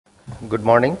Good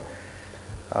morning.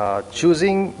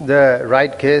 Choosing the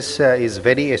right case is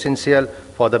very essential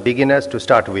for the beginners to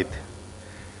start with.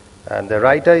 And the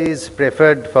right eye is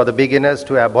preferred for the beginners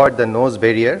to avoid the nose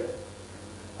barrier.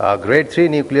 Grade 3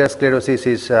 nuclear sclerosis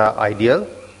is ideal.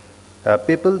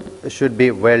 People should be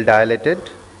well dilated,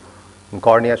 and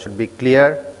cornea should be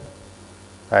clear,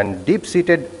 and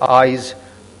deep-seated eyes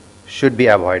should be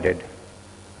avoided.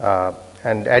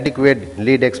 And adequate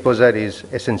lead exposure is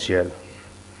essential.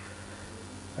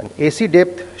 And AC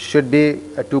depth should be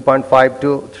 2.5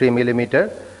 to 3 millimeter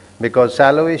because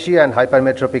shallow AC and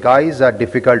hypermetropic eyes are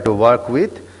difficult to work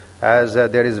with as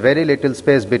there is very little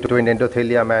space between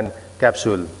endothelium and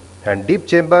capsule. And deep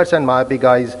chambers and myopic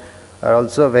eyes are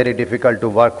also very difficult to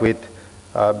work with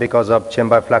because of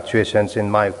chamber fluctuations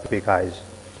in myopic eyes.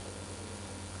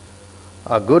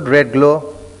 A good red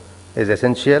glow is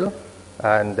essential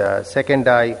and second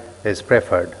eye is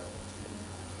preferred.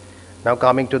 Now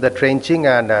coming to the trenching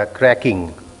and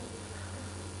cracking.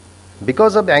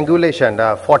 Because of angulation,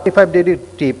 45-degree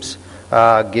tips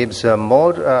gives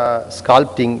more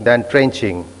sculpting than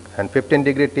trenching, and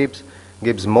 15-degree tips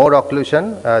gives more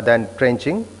occlusion than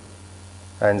trenching,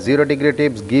 and 0-degree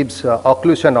tips gives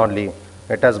occlusion only.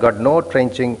 It has got no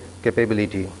trenching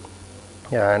capability.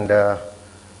 And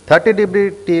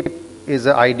 30-degree tip is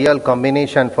an ideal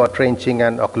combination for trenching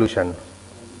and occlusion.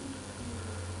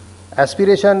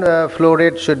 Aspiration flow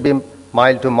rate should be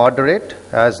mild to moderate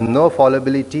as no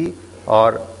fallibility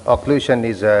or occlusion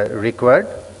is required.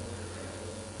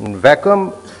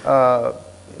 Vacuum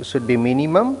should be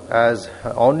minimum as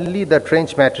only the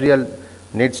trench material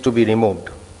needs to be removed.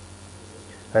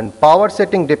 And power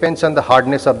setting depends on the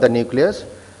hardness of the nucleus.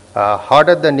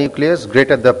 Harder the nucleus,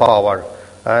 greater the power.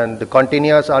 And the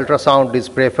continuous ultrasound is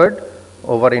preferred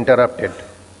over interrupted.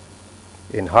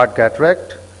 In hard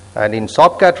cataract and in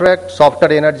soft cataract,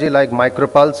 softer energy like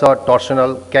micropulse or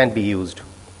torsional can be used.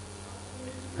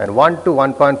 And 1 to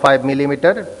 1.5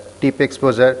 millimeter tip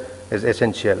exposure is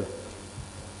essential.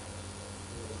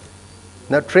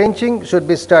 Now trenching should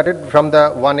be started from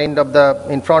the one end of the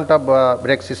in front of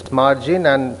rhexis margin,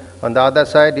 and on the other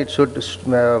side it should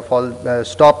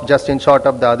stop just in short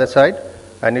of the other side,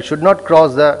 and it should not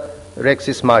cross the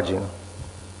rhexis margin.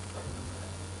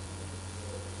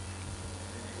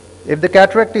 If the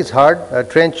cataract is hard, a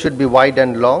trench should be wide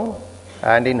and long,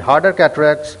 and in harder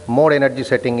cataracts, more energy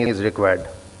setting is required.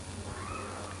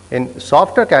 In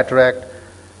softer cataract,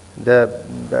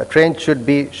 the trench should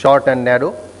be short and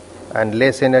narrow, and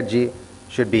less energy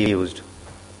should be used.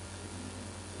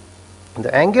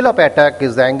 The angle of attack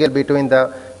is the angle between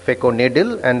the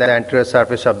phaconeedle and the anterior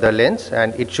surface of the lens,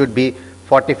 and it should be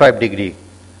 45 degree.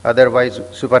 Otherwise,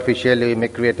 superficially, you may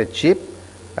create a chip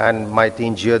and might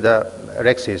injure the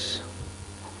rhexis.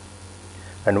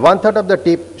 And 1/3 of the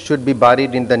tip should be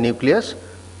buried in the nucleus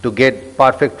to get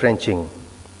perfect trenching.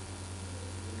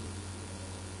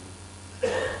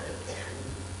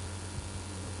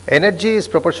 Energy is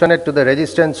proportionate to the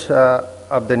resistance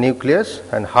of the nucleus,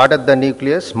 and harder the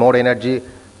nucleus, more energy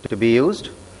to be used,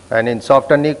 and in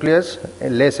softer nucleus,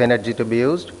 less energy to be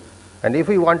used. And if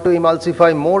we want to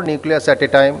emulsify more nucleus at a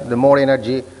time, the more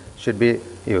energy should be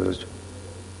used.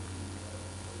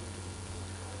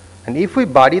 And if we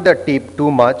bury the tip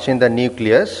too much in the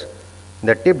nucleus,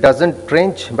 the tip doesn't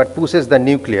trench but pushes the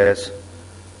nucleus.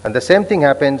 And the same thing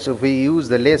happens if we use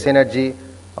the less energy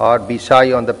or be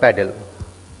shy on the paddle.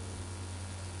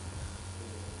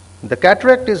 The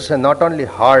cataract is not only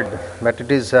hard, but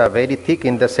it is very thick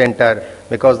in the center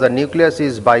because the nucleus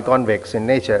is biconvex in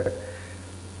nature.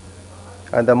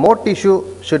 And the more tissue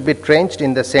should be trenched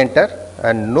in the center,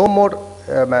 and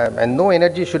no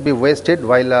energy should be wasted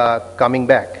while coming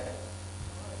back.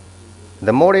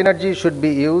 The more energy should be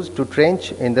used to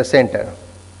trench in the center.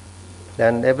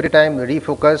 And every time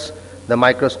refocus the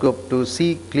microscope to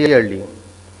see clearly.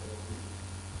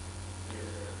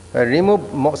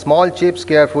 Remove small chips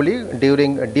carefully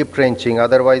during deep trenching,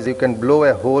 otherwise you can blow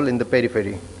a hole in the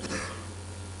periphery.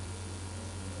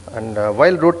 And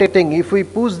while rotating, if we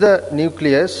push the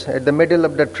nucleus at the middle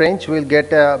of the trench, we'll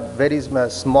get a very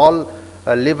small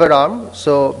lever arm,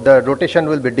 so the rotation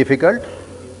will be difficult.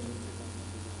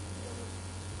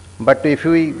 But if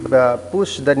we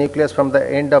push the nucleus from the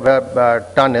end of a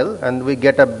tunnel and we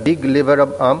get a big lever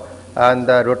arm, and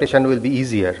the rotation will be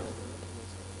easier.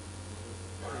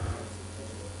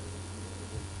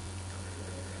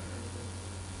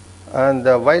 And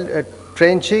while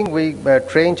trenching, we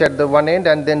trench at the one end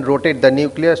and then rotate the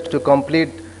nucleus to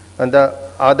complete on the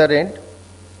other end.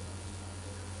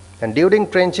 And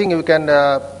during trenching, you can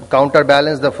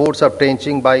counterbalance the force of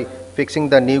trenching by fixing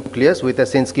the nucleus with a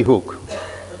Sinskey hook.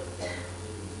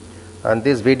 And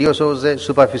this video shows a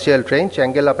superficial trench.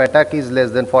 Angle of attack is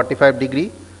less than 45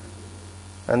 degree,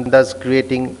 and thus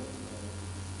creating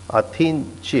a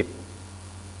thin chip.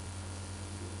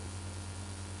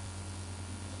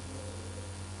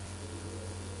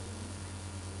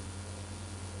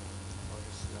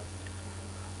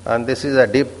 And this is a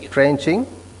deep trenching.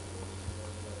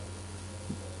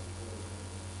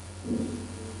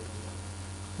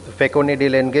 The phaco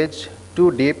needle engaged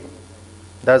too deep,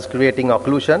 thus creating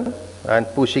occlusion and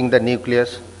pushing the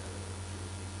nucleus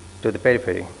to the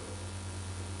periphery.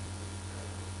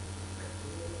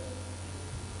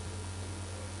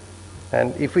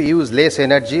 And if we use less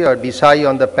energy or be shy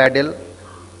on the paddle,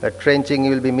 the trenching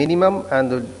will be minimum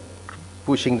and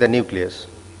pushing the nucleus.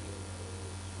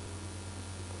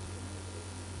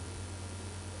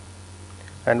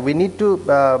 And we need to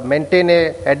maintain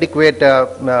a adequate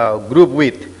groove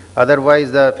width,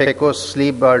 otherwise the phaco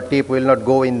sleeve or tip will not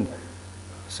go in,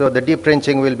 so the deep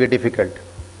trenching will be difficult.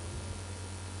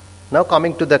 Now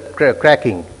coming to the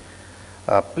cracking.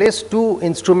 Place two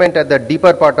instruments at the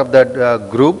deeper part of the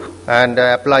groove and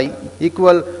apply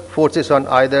equal forces on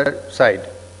either side.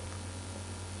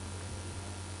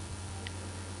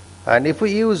 And if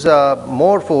we use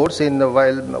more force in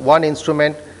while one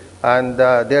instrument, and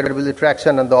there will be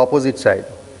traction on the opposite side.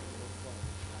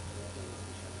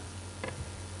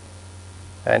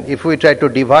 And if we try to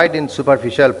divide in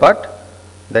superficial part,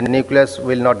 the nucleus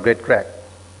will not get cracked.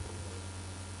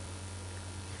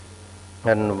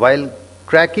 And while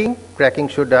cracking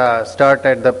should start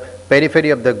at the periphery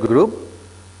of the groove,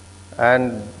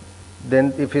 and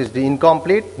then if it is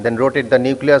incomplete, then rotate the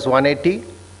nucleus 180,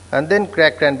 and then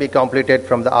crack can be completed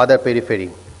from the other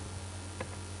periphery.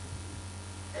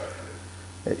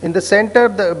 In the center,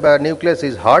 the nucleus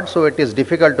is hard, so it is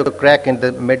difficult to crack in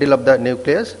the middle of the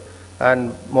nucleus,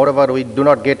 and moreover, we do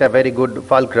not get a very good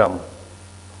fulcrum.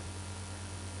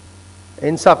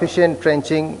 Insufficient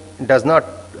trenching does not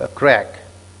crack.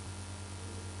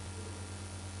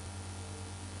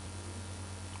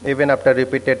 Even after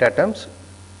repeated attempts,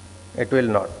 it will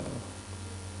not.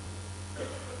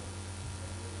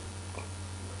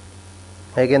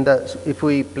 Again, if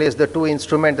we place the two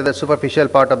instruments in the superficial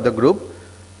part of the groove,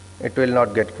 it will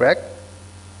not get cracked.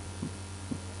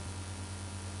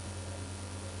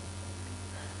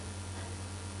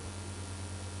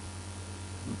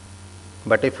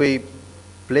 But if we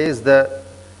place the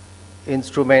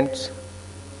instruments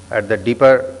at the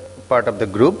deeper part of the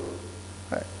groove,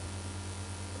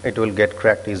 it will get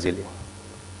cracked easily.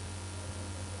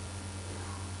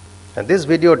 And this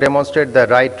video demonstrates the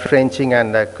right trenching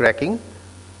and cracking.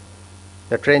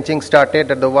 The trenching started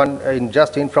at the one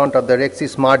just in front of the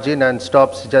rhexis margin and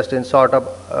stops just in sort of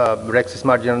rhexis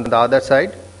margin on the other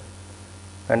side.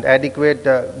 And adequate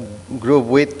groove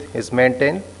width is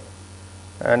maintained,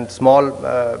 and small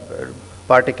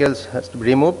particles has to be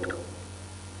removed.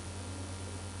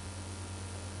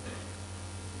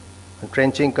 And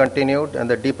trenching continued, and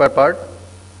the deeper part.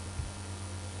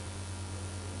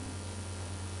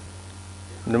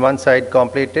 The one side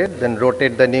completed, then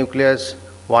rotate the nucleus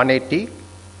 180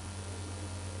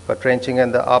 for trenching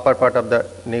in the upper part of the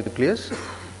nucleus.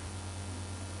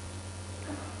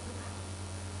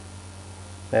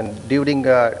 And during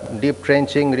deep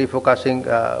trenching, refocusing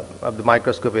of the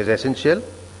microscope is essential.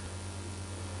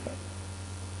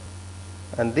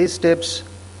 And these steps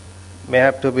may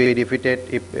have to be repeated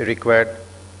if required.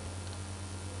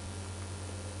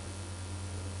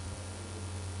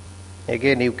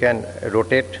 Again, you can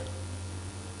rotate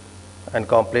and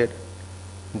complete,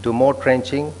 do more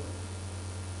trenching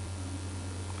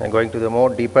and going to the more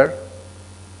deeper,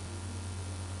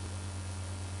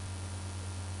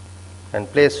 and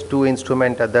place two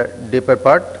instruments at the deeper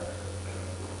part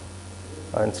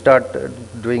and start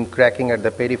doing cracking at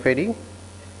the periphery,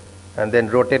 and then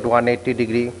rotate 180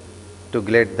 degree to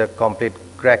get the complete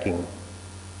cracking.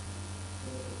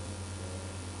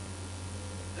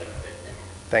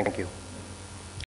 Thank you.